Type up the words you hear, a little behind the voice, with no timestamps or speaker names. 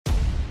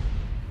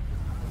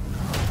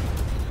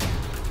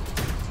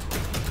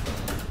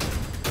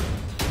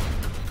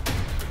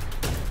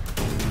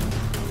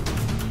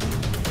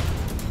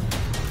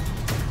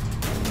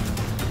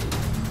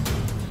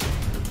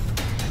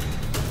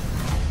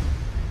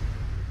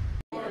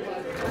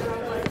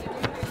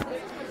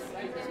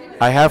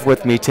I have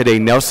with me today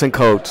Nelson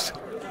Coates,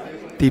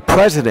 the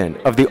president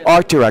of the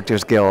Art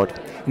Directors Guild,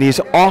 and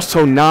he's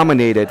also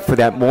nominated for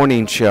that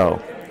morning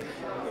show.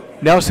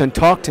 Nelson,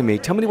 talk to me.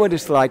 Tell me what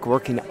it's like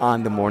working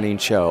on the morning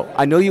show.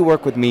 I know you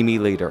work with Mimi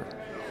Leder,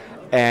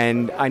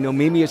 and I know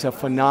Mimi is a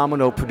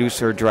phenomenal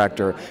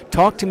producer-director.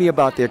 Talk to me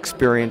about the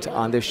experience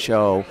on this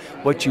show,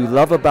 what you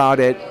love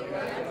about it.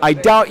 I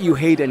doubt you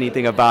hate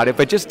anything about it,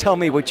 but just tell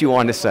me what you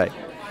want to say.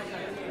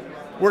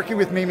 Working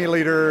with Mimi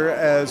Leder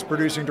as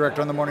producing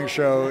director on the morning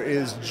show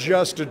is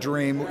just a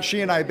dream.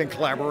 She and I have been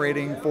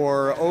collaborating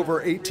for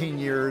over 18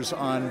 years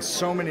on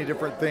so many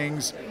different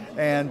things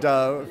and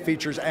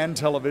features and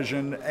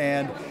television,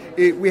 and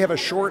we have a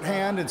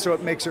shorthand, and so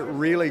it makes it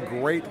really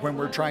great when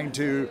we're trying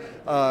to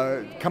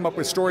come up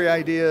with story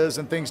ideas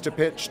and things to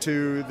pitch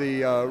to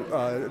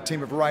the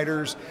team of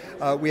writers.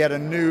 We had a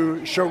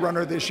new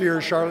showrunner this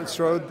year, Charlotte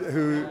Strode,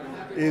 who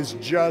is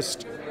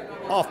just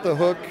off the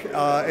hook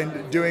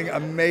and doing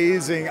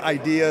amazing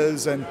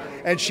ideas,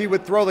 and she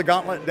would throw the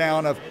gauntlet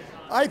down of,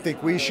 I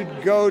think we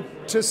should go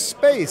to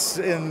space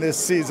in this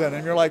season,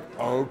 and you're like,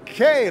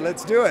 okay,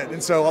 let's do it.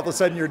 And so all of a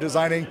sudden you're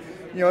designing,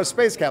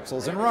 space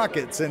capsules and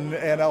rockets and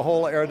a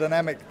whole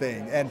aerodynamic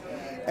thing,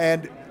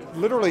 and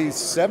literally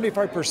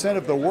 75%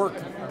 of the work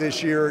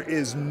this year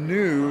is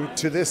new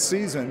to this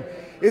season.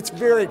 It's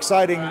very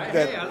exciting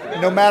that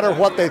no matter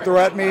what they throw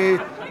at me,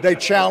 they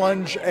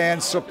challenge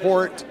and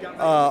support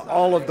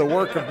all of the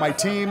work of my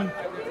team.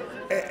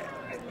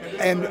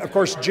 And of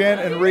course, Jen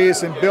and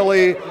Reese and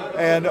Billy,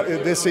 and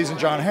this season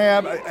John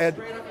Hamm, and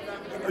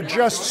are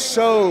just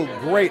so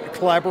great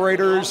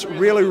collaborators.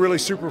 Really, really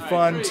super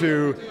fun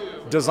to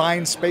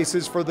design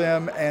spaces for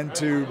them and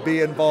to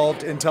be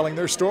involved in telling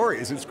their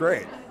stories. It's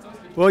great.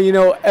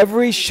 Well,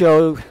 every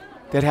show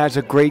that has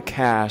a great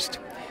cast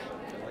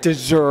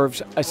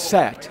deserves a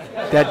set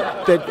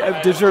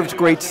that deserves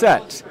great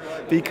sets,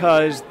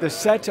 because the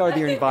sets are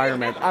the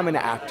environment. I'm an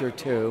actor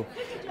too,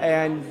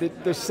 and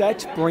the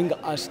sets bring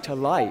us to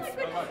life,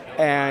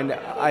 and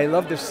I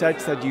love the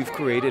sets that you've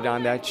created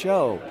on that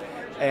show.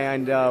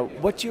 And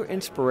what's your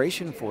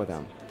inspiration for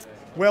them?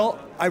 Well,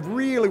 I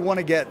really want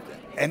to get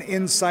an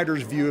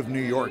insider's view of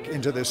New York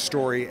into this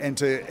story and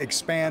to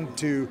expand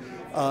to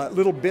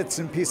little bits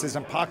and pieces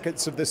and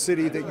pockets of the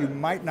city that you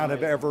might not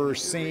have ever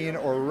seen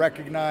or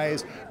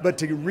recognized, but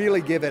to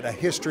really give it a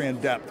history and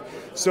depth.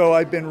 So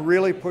I've been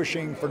really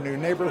pushing for new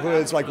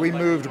neighborhoods. Like, we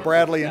moved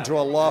Bradley into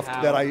a loft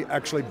that I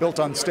actually built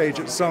on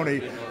stage at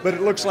Sony, but it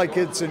looks like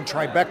it's in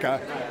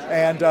Tribeca,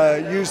 and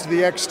used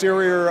the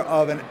exterior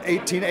of an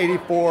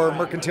 1884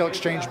 Mercantile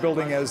Exchange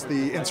building as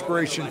the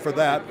inspiration for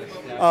that,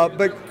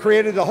 but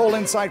created the whole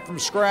inside from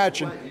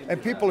scratch,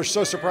 and people are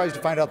so surprised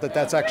to find out that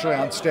that's actually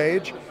on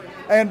stage.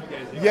 And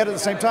yet at the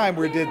same time,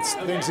 we did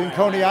things in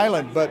Coney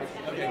Island, but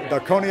the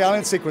Coney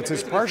Island sequence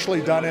is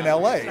partially done in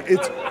LA.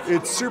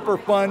 It's super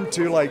fun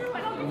to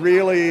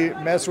really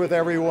mess with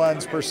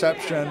everyone's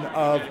perception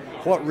of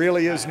what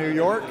really is New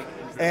York,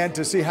 and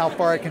to see how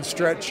far I can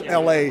stretch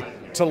LA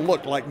to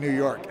look like New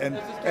York. And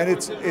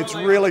it's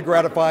really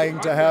gratifying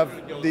to have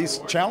these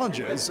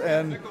challenges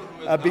and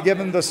be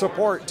given the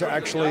support to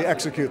actually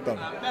execute them.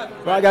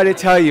 Well, I got to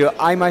tell you,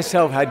 I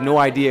myself had no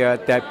idea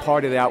that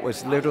part of that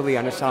was literally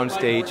on a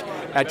soundstage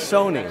at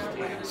Sony.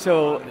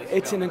 So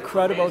it's an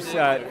incredible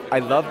set. I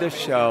love this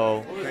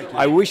show.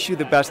 I wish you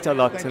the best of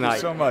luck tonight.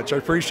 Thank you so much. I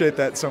appreciate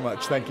that so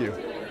much. Thank you.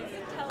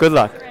 Good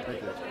luck.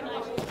 Thank you.